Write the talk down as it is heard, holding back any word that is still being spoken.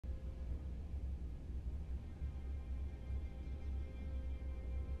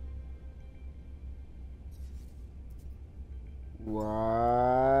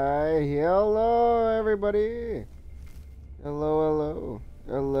everybody. Hello.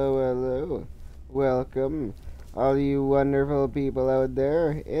 Hello. Welcome, all you wonderful people out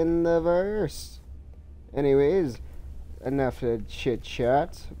there in the verse. Anyways, enough of chit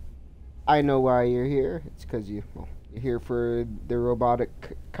chat. I know why you're here. It's because you're here for the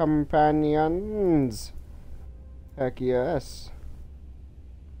robotic companions. Heck yes.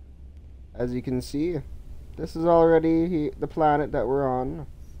 As you can see, this is already the planet that we're on.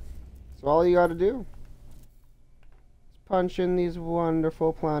 So all you gotta do is punch in these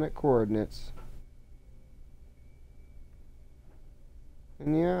wonderful planet coordinates.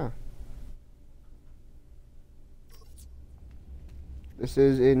 And yeah. This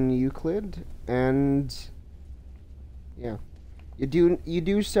is in Euclid, and yeah. You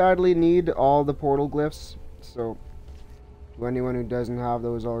do sadly need all the portal glyphs, so to anyone who doesn't have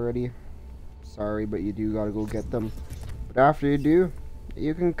those already, sorry, but you do gotta go get them. But after you do,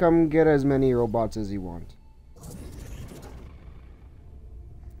 you can come get as many robots as you want.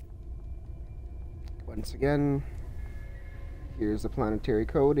 Once again, here's the planetary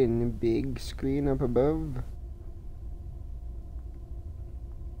code in the big screen up above.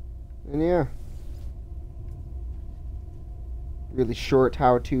 And yeah, really short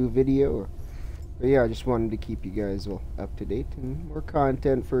how-to video. But yeah, I just wanted to keep you guys up to date and more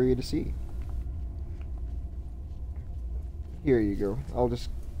content for you to see. Here you go. I'll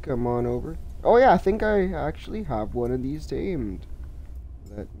just come on over. Oh yeah, I think I actually have one of these tamed.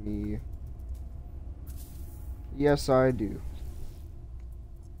 Let me... Yes, I do.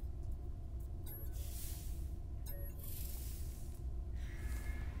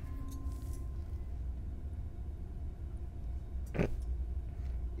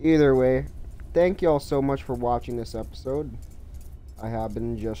 Either way, thank y'all so much for watching this episode. I have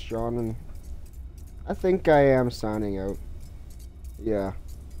been Just John, and I think I am signing out. Yeah.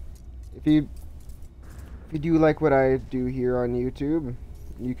 If you do like what I do here on YouTube,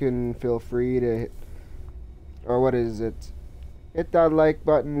 you can feel free to hit, or what is it? Hit that like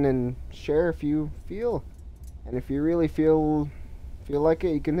button and share if you feel. And if you really feel like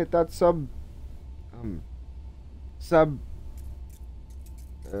it, you can hit that sub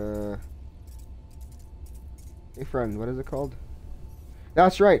hey friend, what is it called?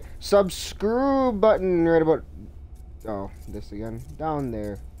 That's right, subscribe button right about, oh, this again, down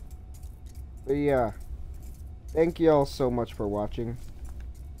there. But yeah, thank you all so much for watching.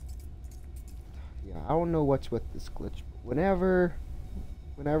 Yeah, I don't know what's with this glitch. Whenever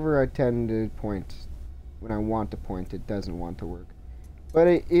I tend to point, when I want to point, it doesn't want to work.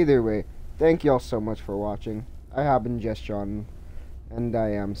 But either way, thank you all so much for watching. I have been Just John, and I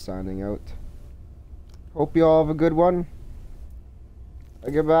am signing out. Hope you all have a good one.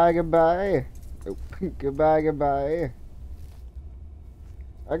 Goodbye. Oh, goodbye.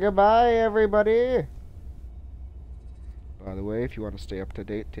 Goodbye, everybody. By the way, if you want to stay up to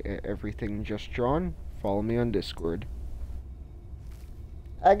date to everything Just John, follow me on Discord.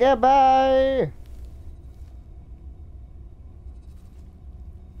 Goodbye.